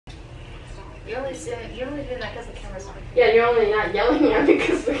You're only doing that because the camera's on. Yeah, you're only not yelling at me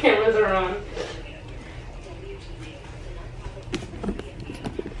because the cameras are on.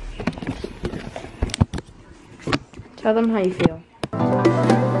 Tell them how you feel.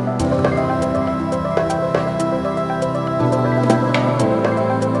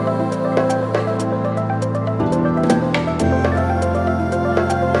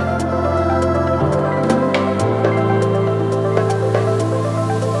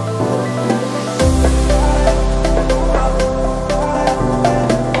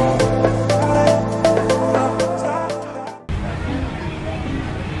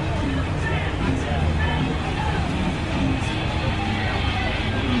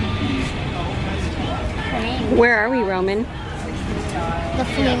 Where are we, Roman? The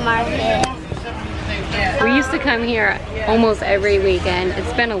flea market. We used to come here almost every weekend.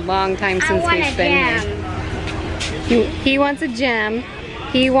 It's been a long time since we've been here. He wants a gem.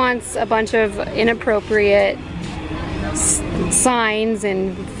 He wants a bunch of inappropriate signs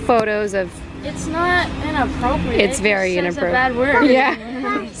and photos of. It's not inappropriate. It's very inappropriate. It's a bad word. Yeah,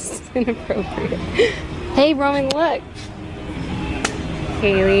 it's inappropriate. Hey, Roman, look.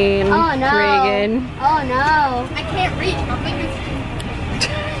 Haley and Reagan. Oh no. I can't reach. My fingers.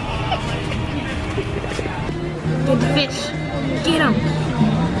 Get the fish. Get them.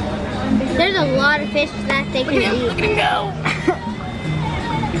 There's a lot of fish that they can eat. Look at him go.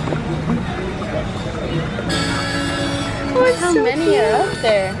 Oh, how so many are up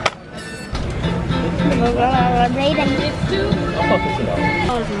there?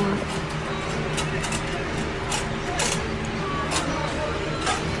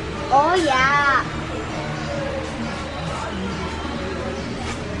 Oh yeah.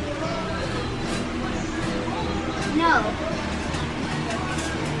 No.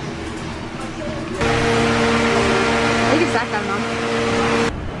 Look at that, Mom.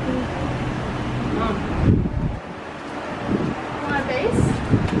 My face?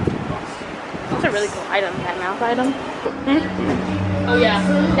 That's a really cool item, that mouth item. Oh yeah.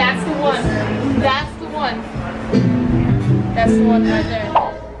 That's the one. That's the one. That's the one right there.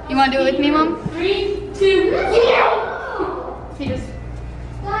 You want to do it with me, Mom? 3, 2, He just.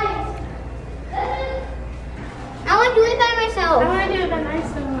 I want to do it by myself. I want to do it by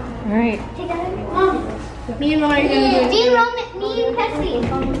myself. All right. Together. Mom. Me and Mom are going to do it. Me and Roman, me and Kesley.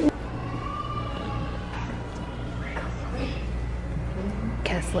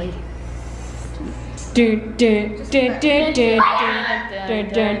 Kesley.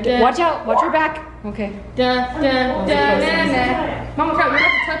 Watch out! Watch your back. Okay. Mom, watch out! You're about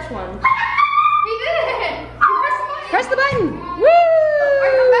to touch one. We did it! Press the button. Woo!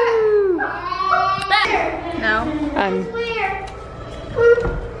 No. Where?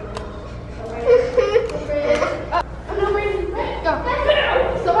 Go.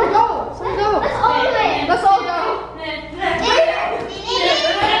 Someone go. Someone go. Let's all do it. Let's all go.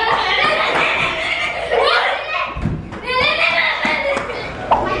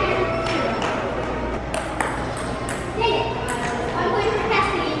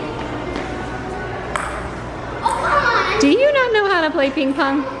 Do you not know how to play ping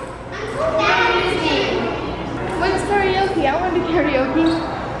pong? When's karaoke? I want to do karaoke.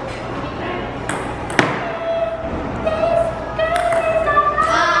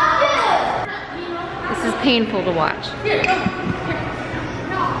 This is painful to watch. Here, go.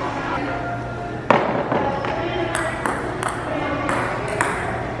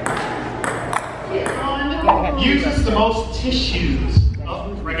 Uses the most tissues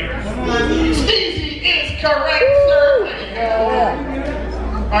of regular. Steezy is correct, sir.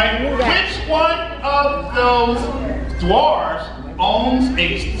 Alright, which one of those dwarves owns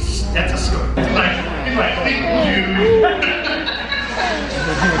a stethoscope? He's like, you.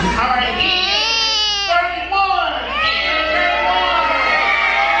 Alright, he is 31.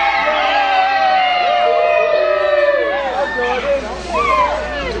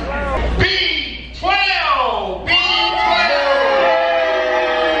 B12.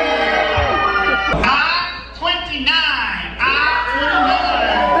 I-29.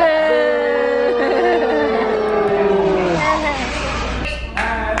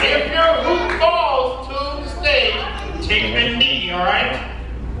 If your hoop falls to the stage, take the knee, alright?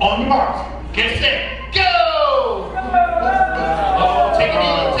 On your marks. Get set. Go! Oh, take a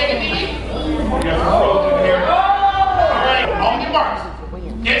knee. You have to roll through here. Alright, on your marks.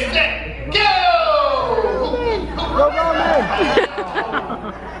 Get set. Go! Go, man!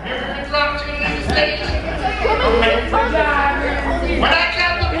 Here, drop to the stage. When I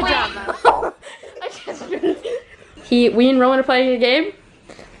count the three. We and Roman are playing a game.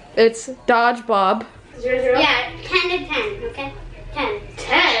 It's Dodge Bob. 0, 0. Yeah, 10 to 10, okay? 10.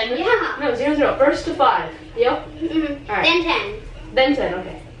 10? Yeah. No, 0, 0, 0. First to 5. Yep. Mm-hmm. Alright. Then 10. Then 10,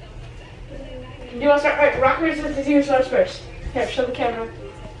 okay. Do you want to start? Alright, rock, paper, scissors, who starts first? Here, show the camera.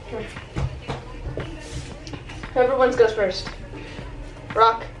 Come here. Whoever wins goes first.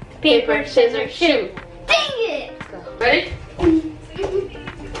 Rock, paper, scissors, shoot. Dang it! Let's go. Ready?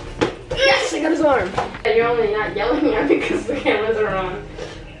 Yes, I got his arm. And you're only not yelling at me because the cameras are on.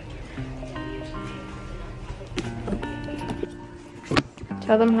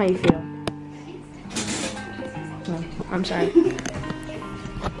 Tell them how you feel. No, I'm sorry.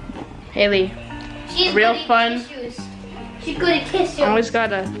 Haley, She's real good at fun. tissues. She's good at tissues. Always got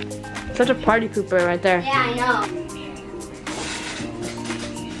such a party pooper right there. Yeah, I know.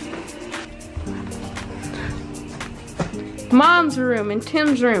 Mom's room and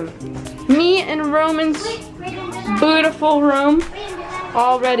Tim's room. Me and Roman's Wait, didn't do that. beautiful room. Wait, didn't do that.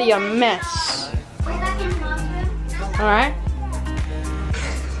 Already a mess. Wait, back in Mom's room. Alright?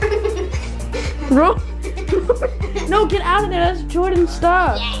 No, get out of there. That's Jordan's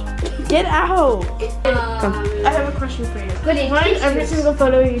stuff. Get out. Come. I have a question for you. Good at Find tissues. every single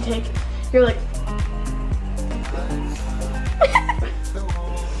photo you take. You're like.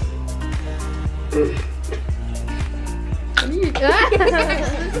 What are you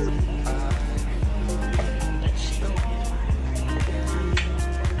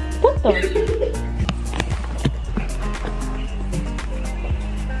What the?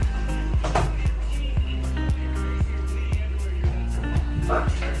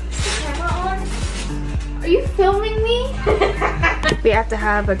 Are you filming me? We have to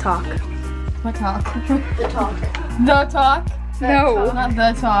have a talk. What talk? The talk. The talk? No. Not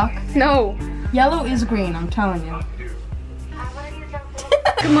the talk. No. Yellow is green, I'm telling you.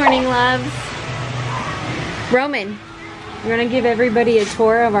 Good morning, loves. Roman, you want to give everybody a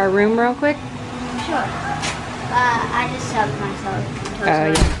tour of our room real quick? Sure. I just subbed myself. So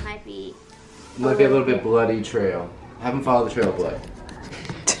yeah. it might be. Might be a little bit bloody trail. Haven't followed the trail of blood.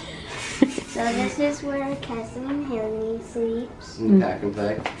 So this is where Keston and Haley sleeps. In the pack and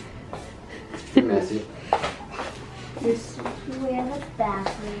play. Messy. This is where the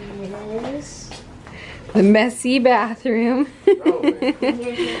bathroom is. The messy bathroom. Oh,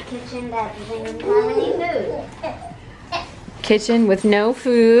 Here's your kitchen that doesn't have any food. Kitchen with no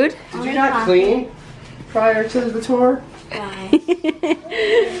food. Did you not clean prior to the tour? This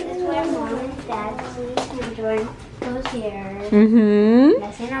is where Mom and Dad sleep and Jordan goes here. Mm-hmm.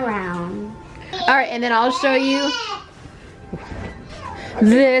 Messing around. All right, and then I'll show you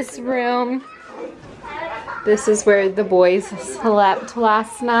this room. This is where the boys slept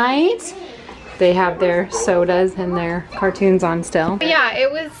last night. They have their sodas and their cartoons on still. Yeah,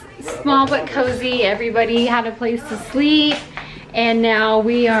 it was small but cozy. Everybody had a place to sleep. And now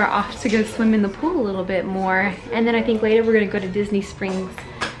we are off to go swim in the pool a little bit more. And then I think later we're gonna go to Disney Springs.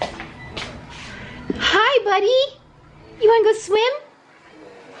 Hi, buddy. You wanna go swim?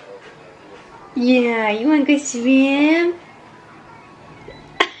 Yeah, you wanna go swim?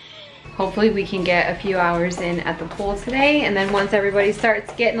 Hopefully we can get a few hours in at the pool today, and then once everybody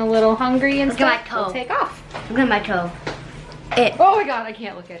starts getting a little hungry and Look at stuff, my toe. we'll take off. Look at my toe. Oh my god, I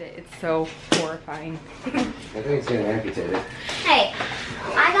can't look at it. It's so horrifying. I think it's getting amputated. Hey,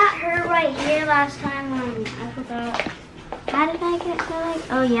 I got hurt right here last time when I forgot. How did I get hurt?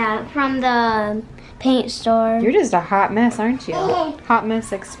 Oh yeah, from the paint store. You're just a hot mess, aren't you? Hot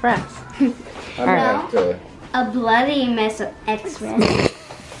Mess Express. I'm gonna have to. A bloody mess express.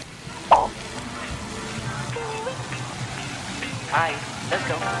 Hi, let's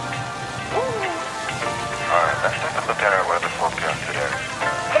go. Alright, let's take a look at our weather forecast today.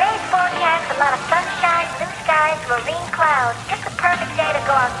 Today's forecast, a lot of sunshine, blue skies, marine clouds. Just a perfect day to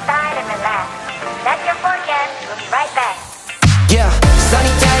go outside and relax. That's your forecast. We'll be right back. Yeah,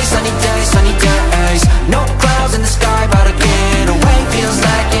 sunny days, sunny days, sunny days. No clouds in the sky, about to get away. Feels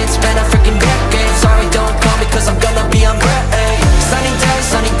like it's been a freaking decade. Sorry, don't call me cause I'm gonna be on break.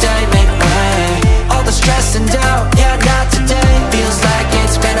 Sunny day, make way. All the stress and doubt, yeah, not today. Feels like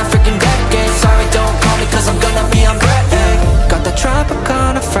it's been a freaking decade. Sorry, don't call me cause I'm gonna be on break. Got the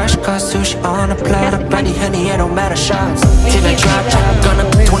Tropicana, fresh cut sushi on a platter. Brandy, honey, it don't matter shots. Till I drop, gonna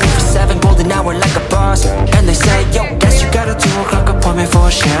be 24/7, golden hour like a boss. And they say, yo, guess you got a 2 o'clock appointment for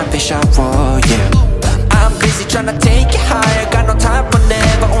a champagne shot, whoa, yeah. I'm busy trying to take you higher, got no time for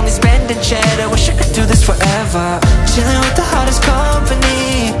never, only spending cheddar. Wish I could do this forever. Chilling with the hottest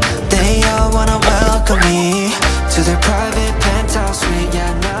company, they all wanna welcome me to their private penthouse suite.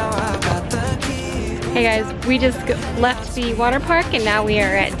 Yeah, now I got the key. Hey guys, we just left the water park and now we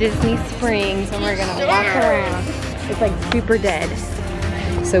are at Disney Springs and we're gonna walk around. It's like super dead,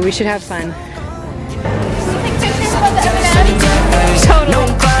 so we should have fun. No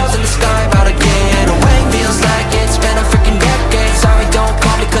clouds in the sky.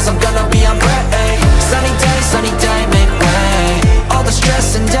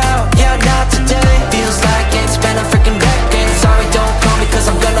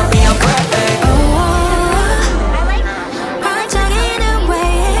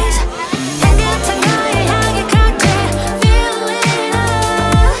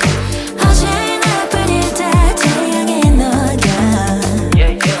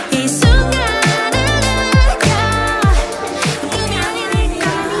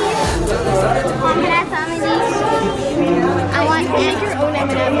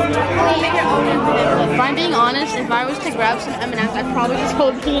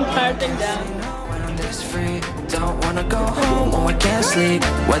 the entire thing down. Free. Don't wanna go home, oh I can't sleep.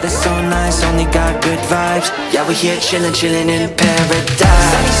 Weather's so nice, only got good vibes. Yeah, we're here chillin', chillin' in paradise.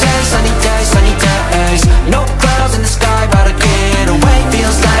 Sunny days, sunny days, sunny days. No clouds in the sky, about to get away.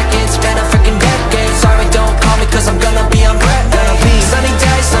 Feels like